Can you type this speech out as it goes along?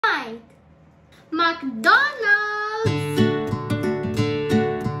tonight? McDonald's!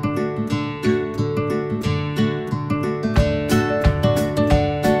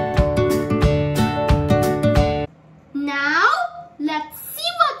 Now, let's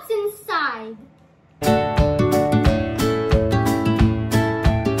see what's inside.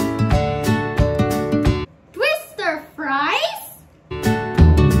 Twister fries,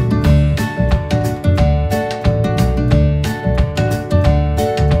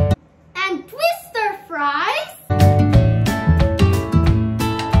 and Twister fries,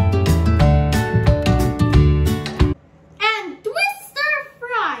 and Twister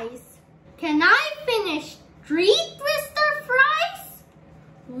fries. Can I finish 3 Twister fries?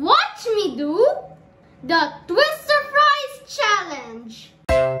 Watch me do the Twister fries challenge.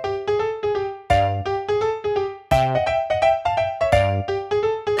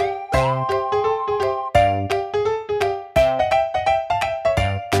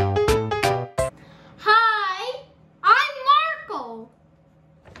 Hi, I'm Marco.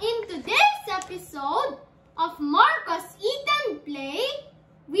 In today's episode of Marco's Eat and Play,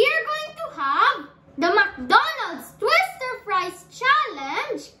 we are going to have the McDonald's Twister Fries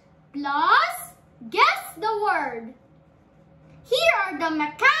Challenge plus Guess the Word. Here are the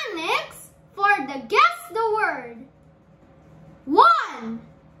mechanics for the Guess the Word. 1.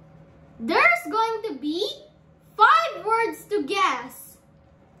 There's going to be 5 words to guess.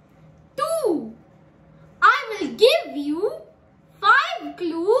 2. I will give you 5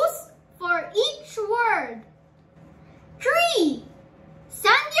 clues for each word. 3.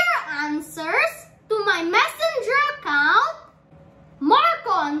 Send your answers to my messenger account,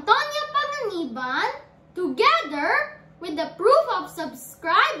 Marco Antonio Panganiban, together with the proof of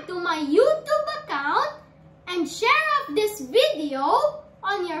subscribe to my YouTube account, and share up this video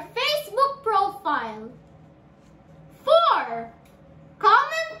on your Facebook profile. 4.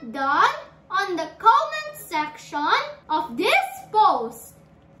 Comment done on the comment section of this post.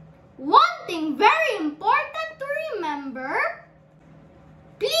 One thing very important to remember: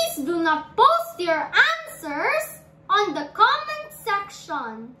 please do not post your answers on the comment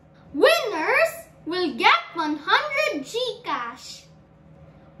section. Winners will get 100 GCASH.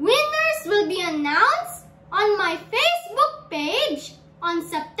 Winners will be announced on my Facebook page on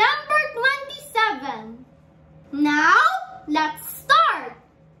September 27. Now, let's start.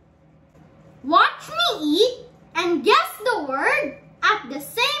 Watch me eat and guess the word at the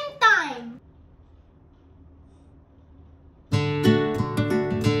same time.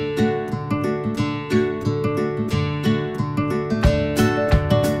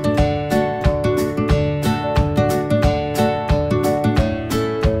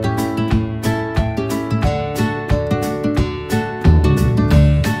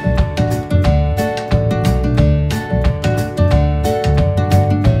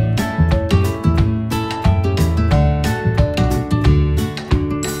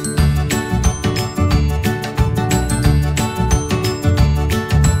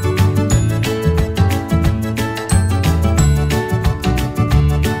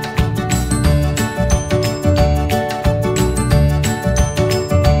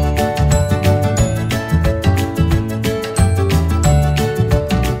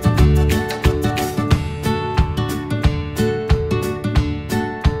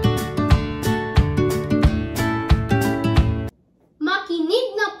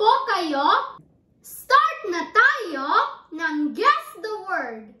 Start na tayo ng Guess the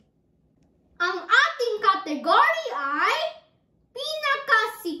Word. Ang ating category ay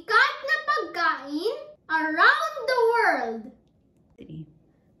pinakasikat na pagkain around the world.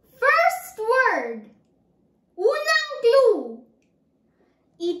 First word. Unang clue.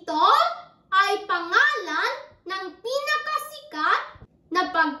 Ito ay pangalan ng pinakasikat na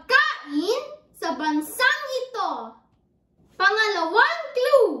pagkain sa bansang ito. Pangalawang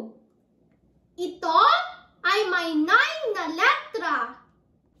clue. Ito ay may 9 na letra.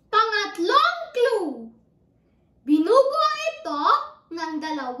 Pangatlong clue. Binubuo ito ng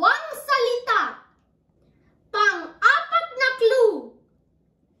 2 salita. Pang-apat na clue.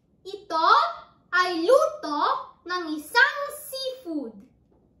 Ito ay luto ng isang seafood.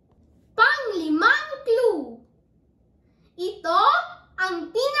 Pang-5 clue. Ito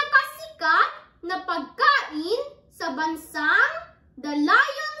ang pinakasikat na pagkain sa bansang The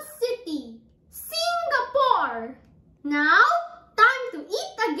Lion City, Singapore. Now, time to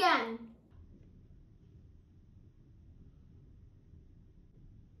eat again.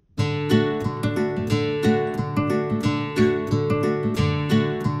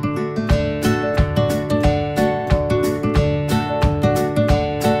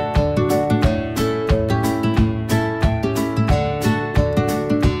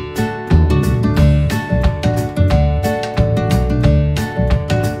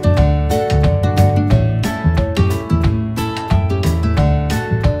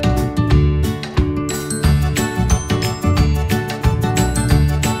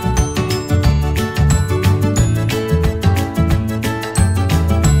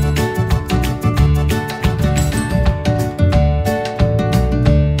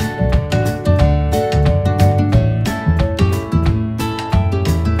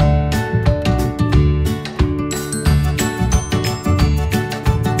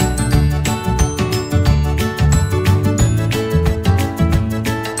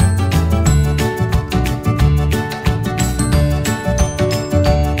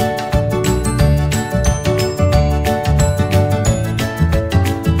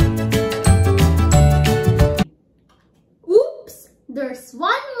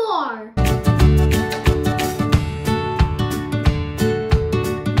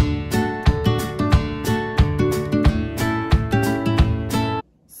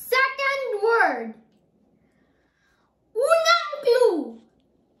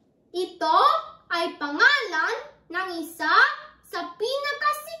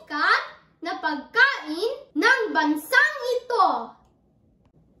 bansang ito.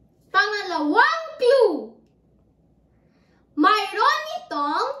 Pangalawang clue. Mayroon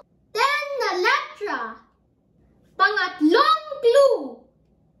itong 10 na letra. Pangatlong clue.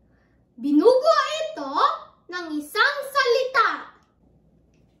 Binugo ito ng isang salita.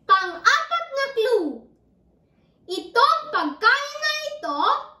 Pang-apat na clue. Itong pagkain na ito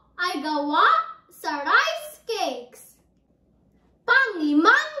ay gawa sa rice cakes.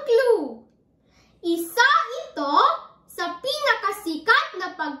 Pang-limang clue. Isa ito sa pinakasikat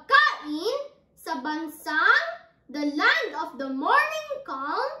na pagkain sa bansang the land of the morning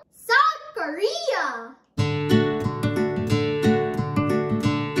calm, South Korea.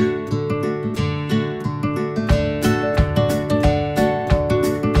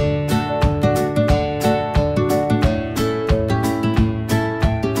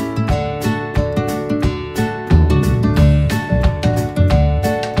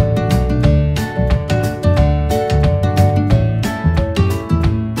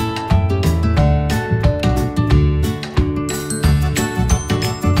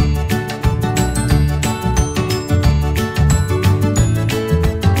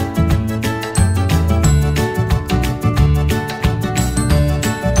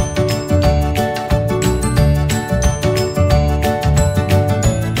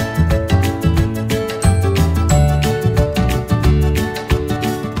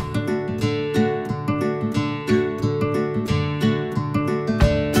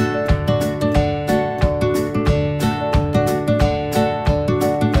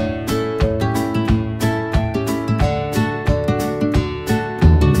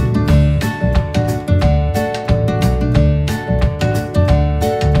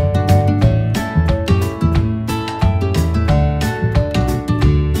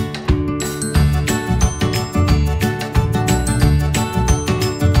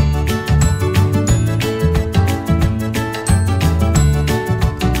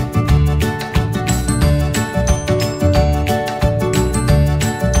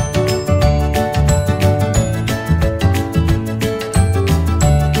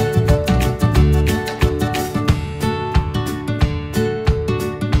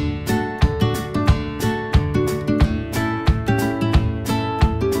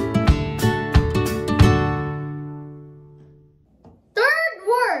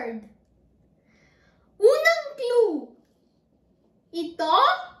 Ito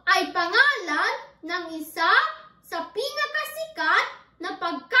ay pangalan ng isa sa pinakasikat na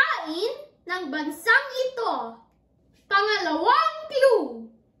pagkain ng bansang ito. Pangalawang clue.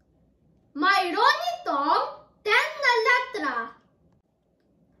 Mayroon itong 10 na letra.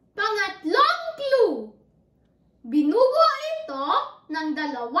 Pangatlong clue. Binugo ito ng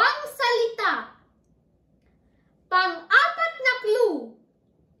 2 salita. Pang-apat na clue.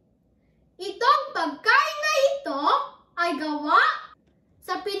 Itong pagkain na ito ay gawa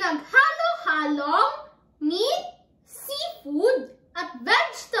sa pinaghalo-halong meat, seafood, at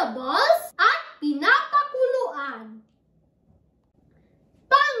vegetables at pinapakuluan.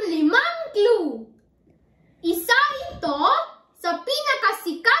 Pang-limang clue. Isa ito sa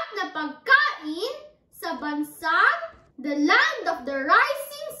pinakasikat na pagkain sa bansang the land of the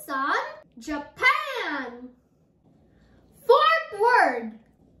rising sun, Japan. Fourth word.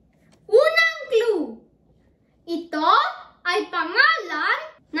 Unang clue. Ito ay pangalan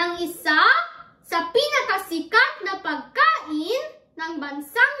ng isa sa pinakasikat na pagkain ng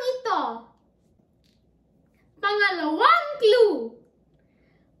bansang ito. Pangalawang clue.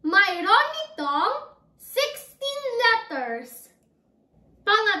 Mayroon itong 16 letters.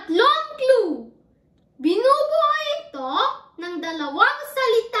 Pangatlong clue. Binubuo ito ng 2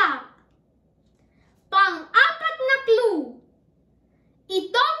 salita. Pang-apat na clue.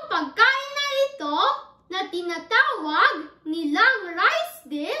 Itong pagkain na ito na tinatawag nilang rice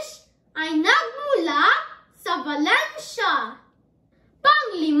dish ay nagmula sa Valencia.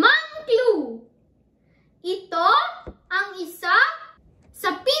 Pang-limang clue. Ito ang isa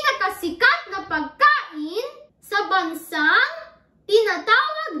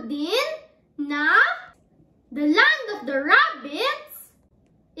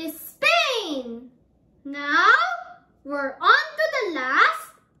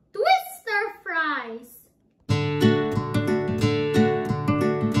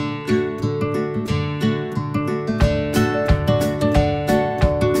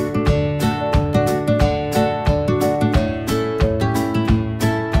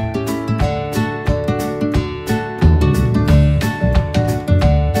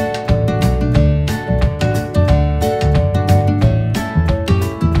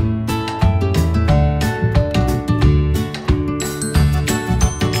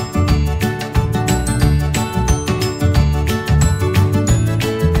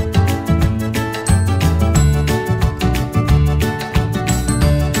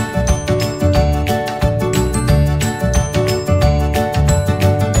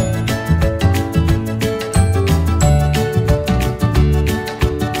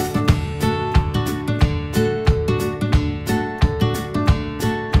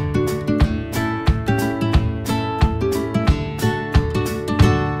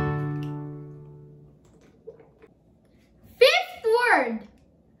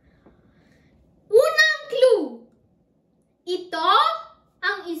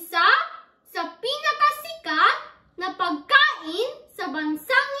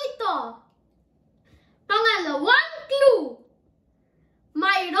ito. Pangalawang clue.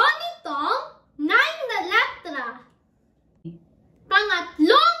 Mayroon itong 9 na letra.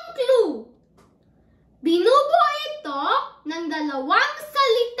 Pangatlong clue. Binubuo ito ng 2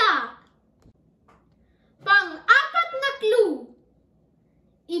 salita. Pang-apat na clue.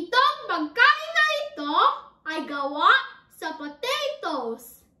 Itong pagkain na ito ay gawa sa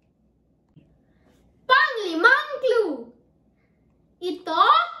potatoes. Pang-limang clue. Ito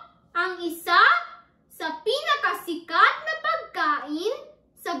ang isa sa pinakasikat na pagkain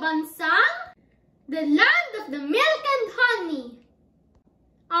sa bansang the land of the milk and honey,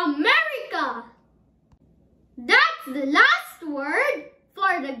 America. That's the last word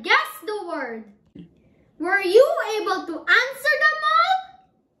for the Guess the Word. Were you able to answer them all?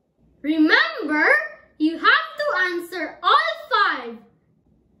 Remember, you have to answer all 5,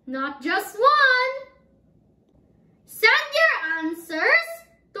 not just 1. Send your answers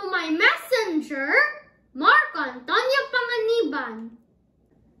to my messenger, Marco Antonio Panganiban.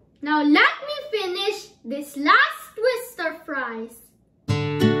 Now let me finish this last twister fries.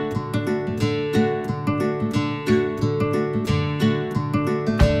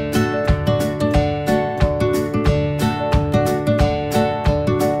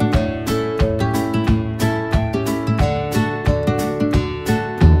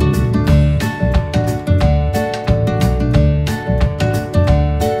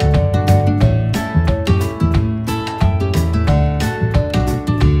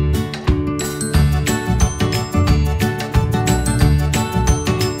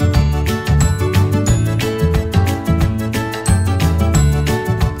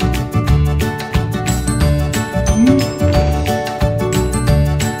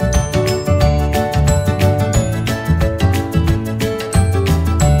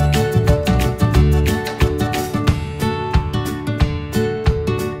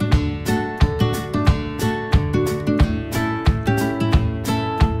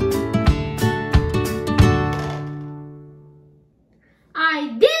 I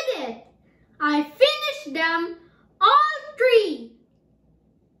did it! I finished them all 3.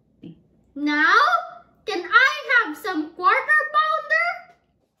 Now, can I have some quarter pounder?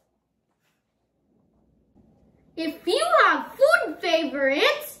 If you have food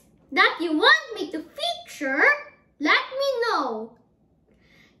favorites that you want me to feature, let me know.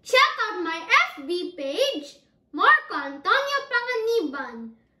 Check out my FB page, Marco Antonio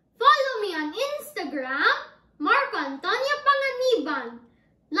Panganiban. Follow me on Instagram, Marco Antonio Panganiban.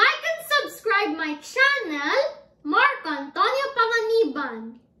 Like and subscribe my channel